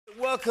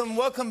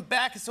welcome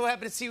back. So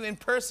happy to see you in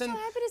person. So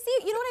happy to see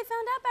you. You know what I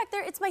found out back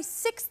there? It's my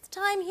 6th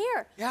time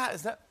here. Yeah,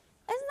 isn't that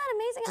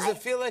amazing? Does it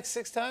feel like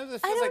 6 times?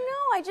 It feels I don't like...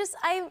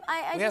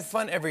 know. We have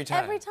fun every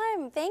time. Every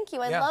time. Thank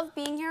you. I love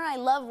being here. I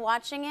love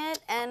watching it,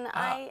 and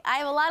I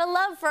have a lot of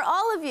love for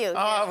all of you. Oh,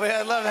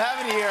 I love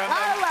having you here. A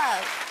lot of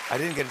love. I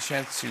didn't get a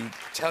chance to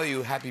tell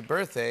you happy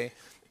birthday.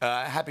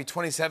 Happy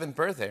 27th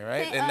birthday,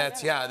 right? And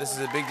that's, this is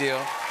a big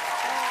deal.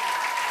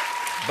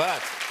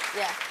 But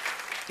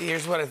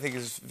here's what I think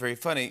is very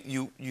funny.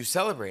 You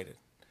celebrated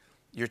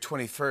your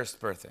 21st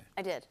birthday.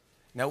 I did.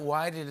 Now,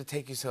 why did it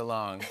take you so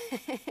long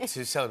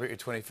to celebrate your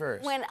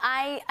 21st? When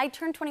I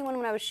turned 21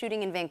 when I was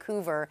shooting in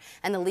Vancouver,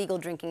 and the legal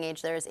drinking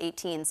age there is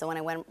 18. So when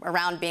I went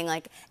around being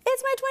like,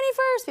 it's my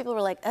 21st, people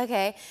were like,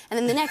 okay. And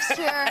then the next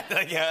year,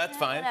 like, yeah, that's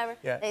fine. Whatever.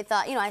 Yeah. They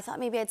thought, I thought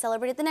maybe I'd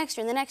celebrate it the next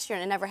year and the next year,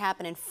 and it never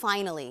happened. And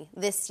finally,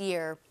 this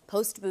year,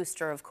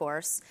 post-booster, of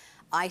course,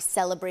 I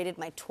celebrated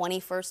my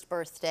 21st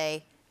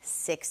birthday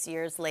 6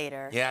 years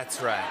later. Yeah,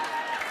 that's right.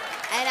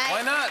 And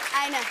why not?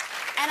 I know.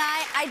 And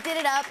I did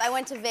it up. I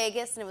went to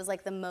Vegas, and it was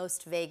like the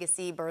most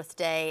Vegas-y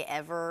birthday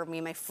ever. Me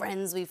and my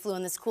friends, we flew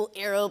in this cool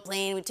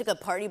aeroplane. We took a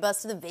party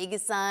bus to the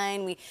Vegas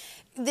sign.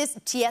 This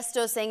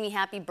Tiesto sang me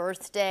happy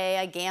birthday.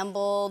 I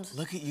gambled.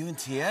 Look at you and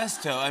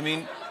Tiesto. I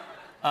mean,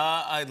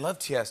 I love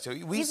Tiesto.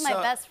 He's my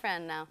best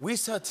friend now. We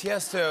saw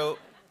Tiesto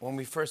when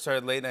we first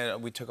started late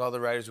night. We took all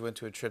the writers. We went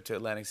to a trip to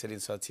Atlantic City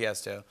and saw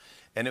Tiesto,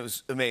 and it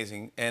was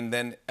amazing. And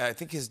then I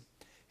think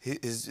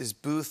his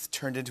booth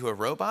turned into a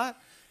robot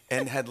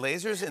and had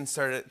lasers and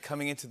started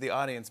coming into the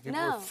audience. People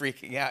were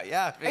freaking out.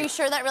 Yeah. Are you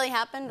sure that really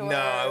happened? Or...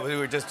 No, we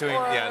were just doing.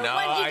 What did you do?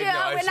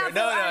 I'm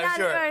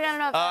sure. I don't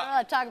know if I'm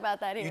allowed to talk about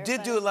that here. You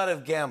did do a lot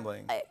of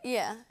gambling.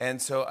 Yeah.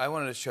 And so I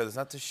wanted to show this,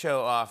 not to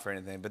show off or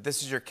anything, but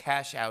this is your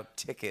cash-out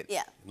ticket in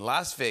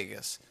Las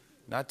Vegas.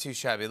 Not too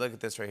shabby. Look at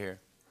this right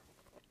here.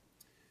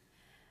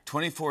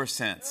 24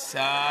 cents.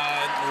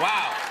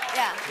 Wow.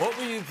 Yeah. What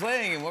were you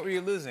playing and what were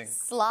you losing?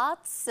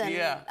 Slots, and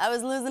I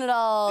was losing it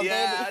all.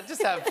 Yeah, baby.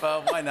 just have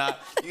fun. Why not?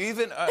 You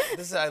even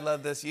I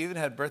love this. You even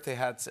had birthday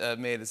hats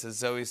made. It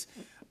says Zoey's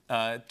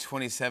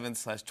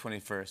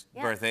 27/21st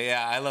birthday.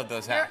 Yeah, I love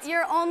those hats.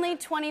 You're only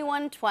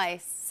 21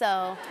 twice,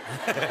 so.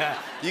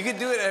 You can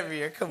do it every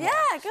year. Come on.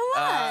 Yeah, come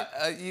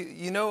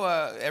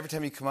on. Every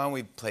time you come on,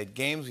 we've played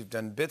games. We've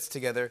done bits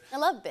together. I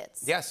love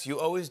bits. Yes, you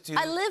always do.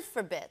 I live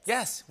for bits.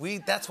 Yes,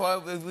 that's why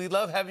we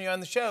love having you on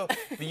the show.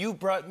 But you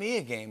brought me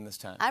a game this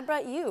time. I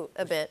brought you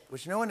a bit.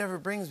 Which no one ever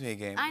brings me a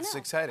game. I know. It's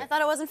exciting. I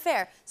thought it wasn't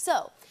fair.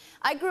 So,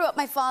 I grew up,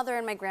 my father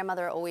and my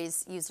grandmother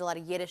always used a lot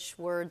of Yiddish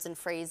words and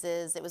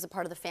phrases. It was a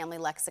part of the family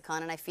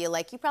lexicon, and I feel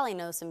like you probably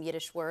know some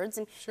Yiddish words,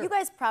 and you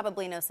guys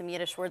probably know some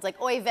Yiddish words,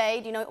 like oy vey.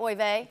 Do you know oy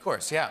vey? Of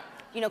course, yeah.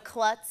 You know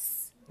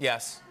klutz?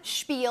 Yes.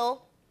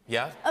 Spiel?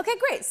 Yeah. Okay,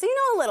 great. So you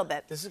know a little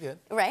bit. This is good.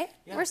 Right?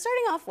 Yeah. We're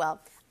starting off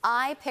well.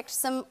 I picked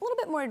some a little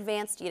bit more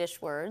advanced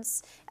Yiddish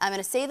words. I'm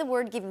going to say the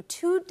word, give you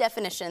 2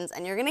 definitions,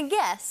 and you're going to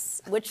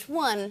guess which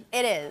one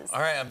it is. All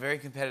right, I'm very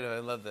competitive. I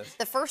love this.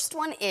 The first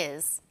one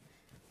is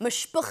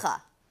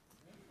mishpucha.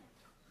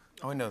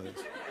 Oh, I know this.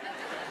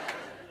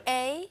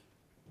 A,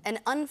 an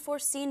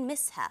unforeseen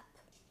mishap.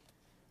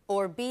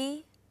 Or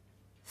B,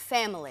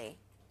 family.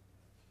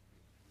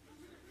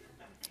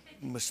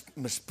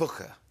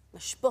 Mishpucha.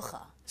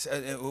 Mishpucha. So,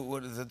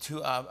 what are the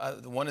two?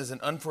 One is an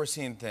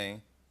unforeseen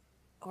thing.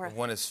 Or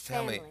one is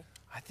family.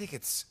 I think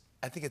it's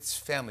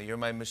family. You're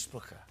my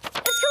mishpucha.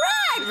 It's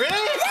correct! Really?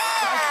 Yeah!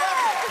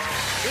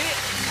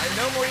 I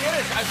know more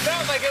Yiddish. I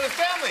felt like it was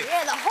family.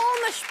 Yeah, the whole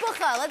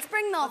mishpucha. Let's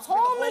bring the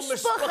whole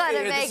mishpucha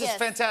to Vegas. This is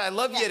fantastic. I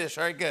love Yiddish.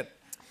 All right, good.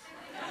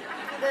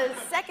 The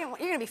second one,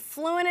 you're going to be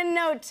fluent in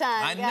no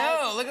time, I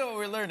know. Look at what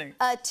we're learning.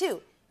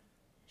 2,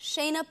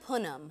 shena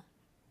punam.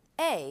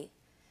 A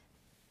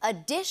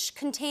dish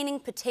containing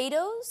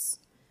potatoes,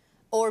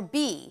 or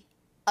B,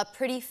 a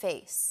pretty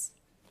face.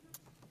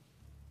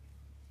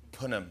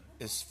 Punam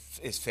is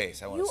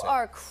face, I want to say. You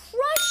are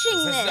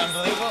crushing this. This is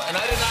unbelievable, and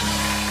I did not...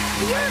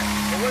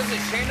 What is it,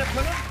 shena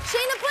punam?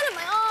 Shena punam.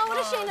 Oh, what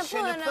is shena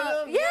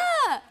punam?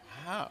 Yeah.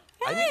 Wow.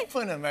 Hey. I did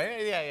punam,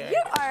 right? Yeah.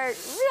 You are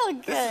real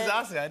good. This is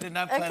awesome. I did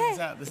not plan this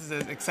out. This is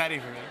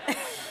exciting for me.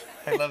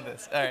 I love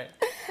this. All right.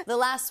 The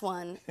last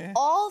one.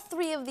 All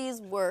 3 of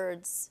these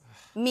words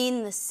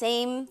mean the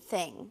same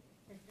thing.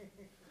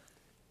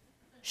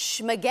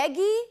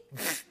 Shmagegi.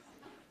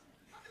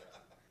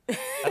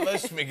 I love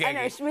shmagegi. I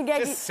know, shmagegi.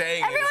 Just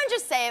saying Everyone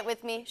just say it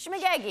with me.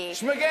 Shmagegi.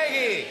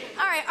 Shmagegi.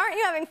 All right, aren't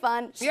you having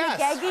fun?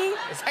 Shmagegi.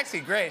 Yes. It's actually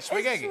great.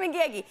 Shmagegi.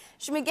 Shmagegi.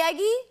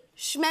 Shmagegi,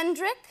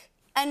 shmendrik,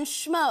 and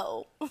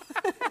schmo.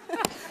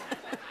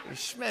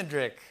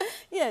 Schmendrik.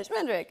 Yeah,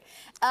 schmendrik.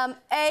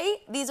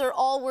 A, these are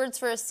all words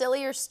for a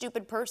silly or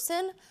stupid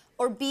person,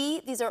 or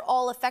B, these are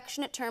all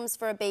affectionate terms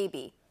for a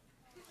baby.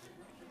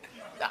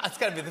 That's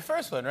got to be the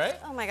first one, right?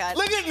 Oh, my God.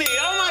 Look at me.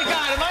 Oh, my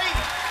God. Am I...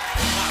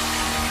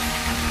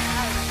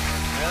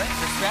 Really?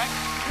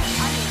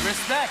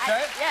 Respect,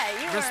 right?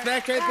 Yeah, you were...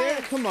 Respect right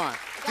there? Come on.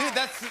 Dude,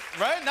 that's...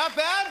 Right? Not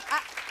bad?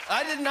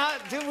 I did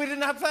not, dude, we did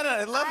not plan on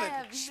it. I love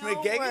it.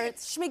 Schmagegi?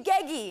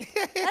 Schmagegi.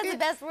 That's the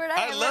best word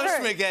I ever love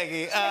heard.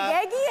 schmagegi. Schmagegi?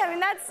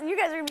 I mean, you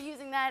guys are going to be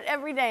using that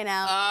every day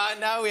now.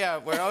 No, yeah,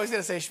 we're always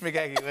going to say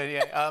schmagegi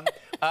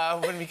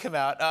when we come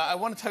out. I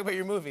want to talk about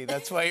your movie.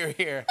 That's why you're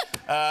here.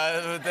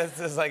 This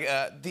is like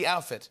the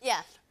outfit.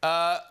 Yeah.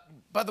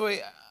 By the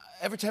way,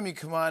 every time you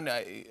come on,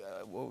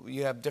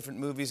 you have different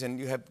movies and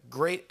you have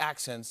great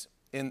accents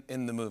in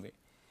the movie.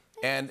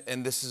 And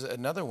this is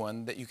another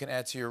one that you can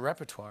add to your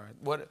repertoire.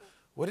 What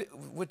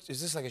is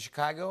this, like a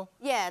Chicago?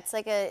 Yeah, it's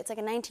like a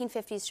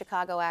 1950s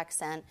Chicago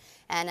accent,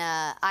 and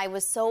I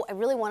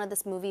really wanted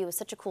this movie. It was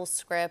such a cool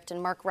script,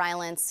 and Mark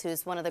Rylance,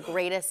 who's one of the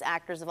greatest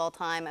actors of all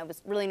time, I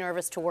was really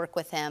nervous to work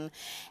with him,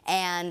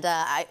 and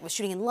I was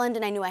shooting in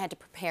London. I knew I had to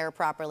prepare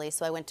properly,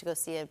 so I went to go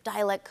see a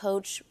dialect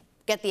coach.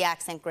 Get the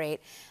accent great.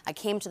 I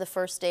came to the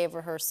first day of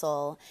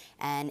rehearsal,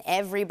 and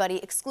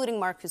everybody, excluding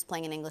Mark, who's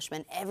playing an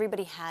Englishman,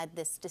 everybody had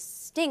this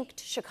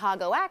distinct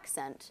Chicago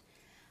accent.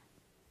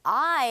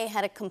 I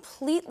had a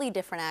completely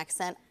different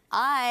accent.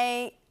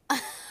 I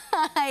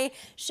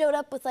showed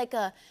up with like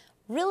a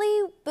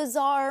really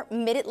bizarre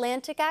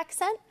mid-Atlantic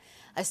accent.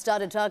 I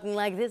started talking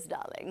like this,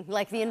 darling.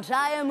 Like the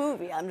entire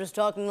movie, I'm just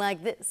talking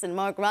like this, and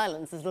Mark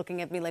Rylance is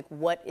looking at me like,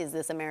 what is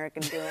this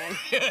American doing?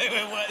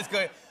 What is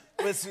going on?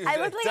 I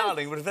looked like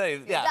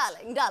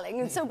darling, darling,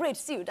 it's so great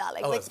to see you,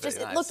 darling. Oh, like, nice.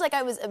 It looked like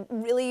I was a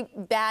really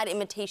bad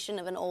imitation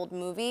of an old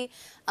movie,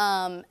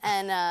 and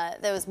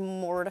that was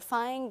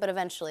mortifying. But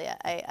eventually,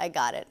 I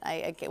got it.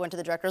 I went to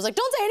the director. I was like,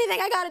 "Don't say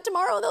anything. I got it.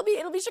 Tomorrow it'll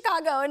be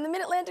Chicago, and the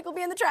Mid-Atlantic will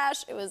be in the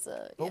trash." It was.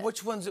 But yeah.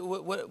 which ones?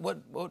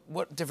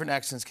 What different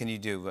accents can you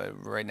do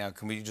right now?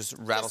 Can we just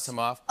rattle some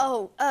off?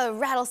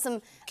 Rattle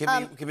some. Give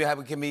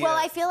me. Well,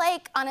 I feel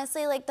like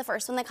honestly, like the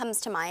first one that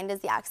comes to mind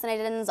is the accent I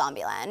did in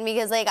Zombieland,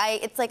 because like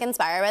it's like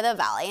inspired by the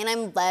Valley, and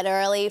I'm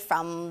literally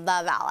from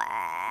the Valley.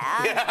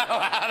 Yeah,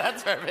 wow,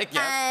 that's perfect.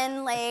 Yeah.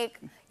 And like,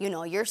 you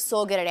know, you're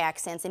so good at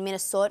accents, and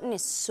Minnesotan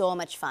is so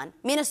much fun.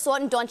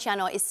 Minnesotan, don't you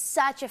know, is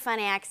such a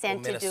funny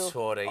accent to do.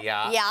 Minnesota,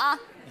 yeah. Yeah.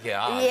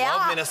 Yeah. Yeah. I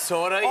love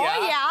Minnesota. Oh,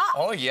 yeah. yeah.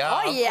 Oh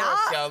yeah. Oh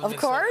yeah. Of Of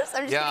course.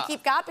 I'm just gonna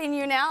keep copying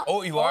you now.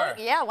 Oh, you are?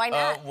 Yeah. Why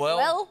not?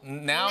 Well,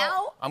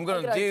 now I'm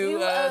gonna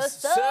do a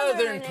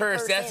Southern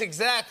person. That's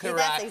exactly right.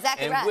 That's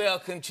exactly right. And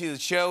welcome to the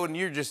show. And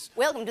you're just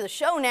welcome to the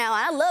show now.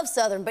 I love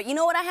Southern, but you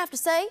know what I have to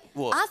say?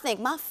 What? I think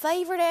my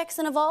favorite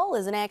accent of all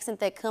is an accent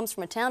that comes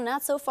from a town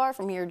not so far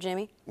from here,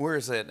 Jimmy. Where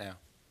is it now?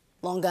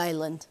 Long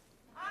Island.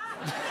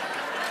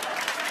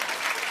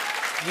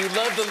 You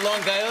love the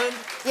Long Island?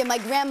 Yeah, my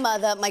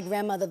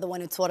grandmother, the one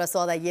who taught us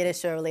all that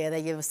Yiddish earlier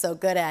that you were so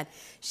good at,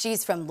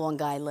 she's from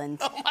Long Island.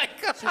 Oh my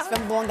God. She's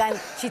from Long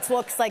Island. She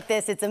talks like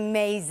this. It's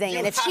amazing.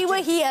 And if she were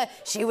here,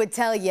 she would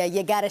tell you,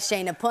 you gotta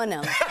shane upon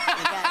him.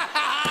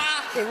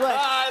 She would. Oh,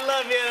 I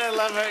love you. I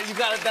love her. You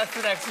got it. That's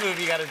the next move.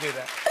 You got to do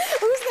that.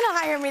 Who's gonna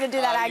hire me to do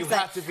that accent? You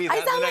have to be that.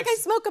 I sound like I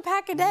smoke a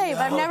pack a day,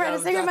 but I've never had a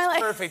cigarette in my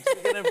life. Perfect.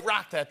 You're gonna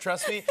rock that.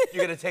 Trust me.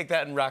 You're gonna take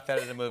that and rock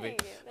that in a movie.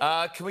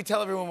 Can we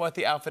tell everyone what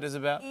the outfit is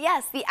about?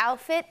 Yes, the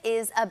outfit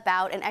is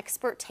about an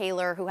expert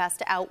tailor who has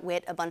to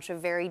outwit a bunch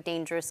of very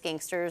dangerous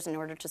gangsters in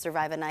order to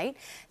survive a night.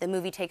 The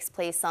movie takes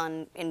place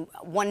in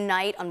one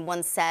night on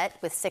one set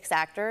with 6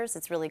 actors.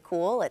 It's really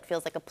cool. It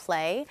feels like a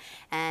play,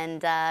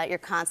 and you're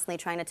constantly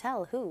trying to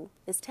tell who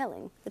is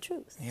telling the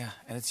truth. Yeah,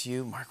 and it's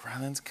you, Mark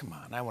Rylance. Come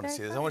on, I want to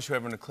see this. I want to show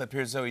everyone a clip.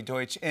 Here's Zoey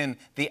Deutch in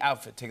the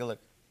outfit. Take a look.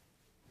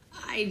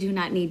 I do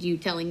not need you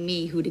telling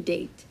me who to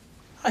date.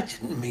 I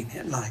didn't mean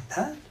it like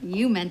that.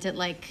 You meant it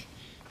like,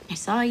 I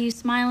saw you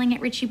smiling at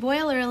Richie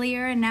Boyle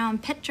earlier, and now I'm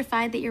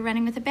petrified that you're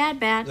running with a bad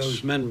batch.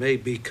 Those men may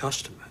be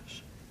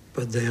customers,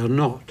 but they are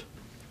not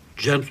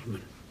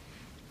gentlemen.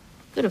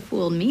 Could have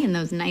fooled me in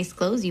those nice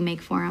clothes you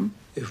make for them.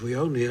 If we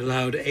only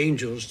allowed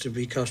angels to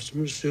be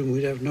customers, soon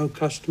we'd have no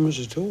customers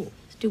at all.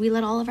 Do we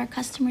let all of our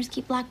customers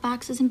keep black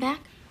boxes in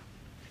back?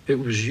 It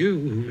was you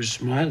who was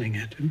smiling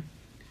at him.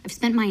 I've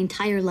spent my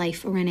entire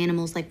life around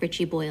animals like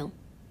Richie Boyle.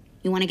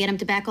 You want to get him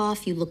to back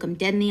off, you look him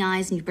dead in the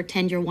eyes and you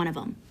pretend you're one of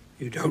them.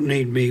 You don't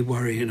need me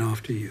worrying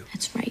after you.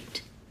 That's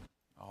right.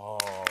 Oh.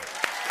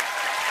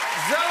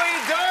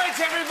 Zoey Deutch,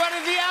 everybody.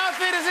 The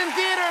outfit is in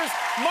theaters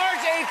March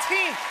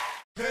 18th.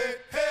 Hey,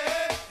 hey.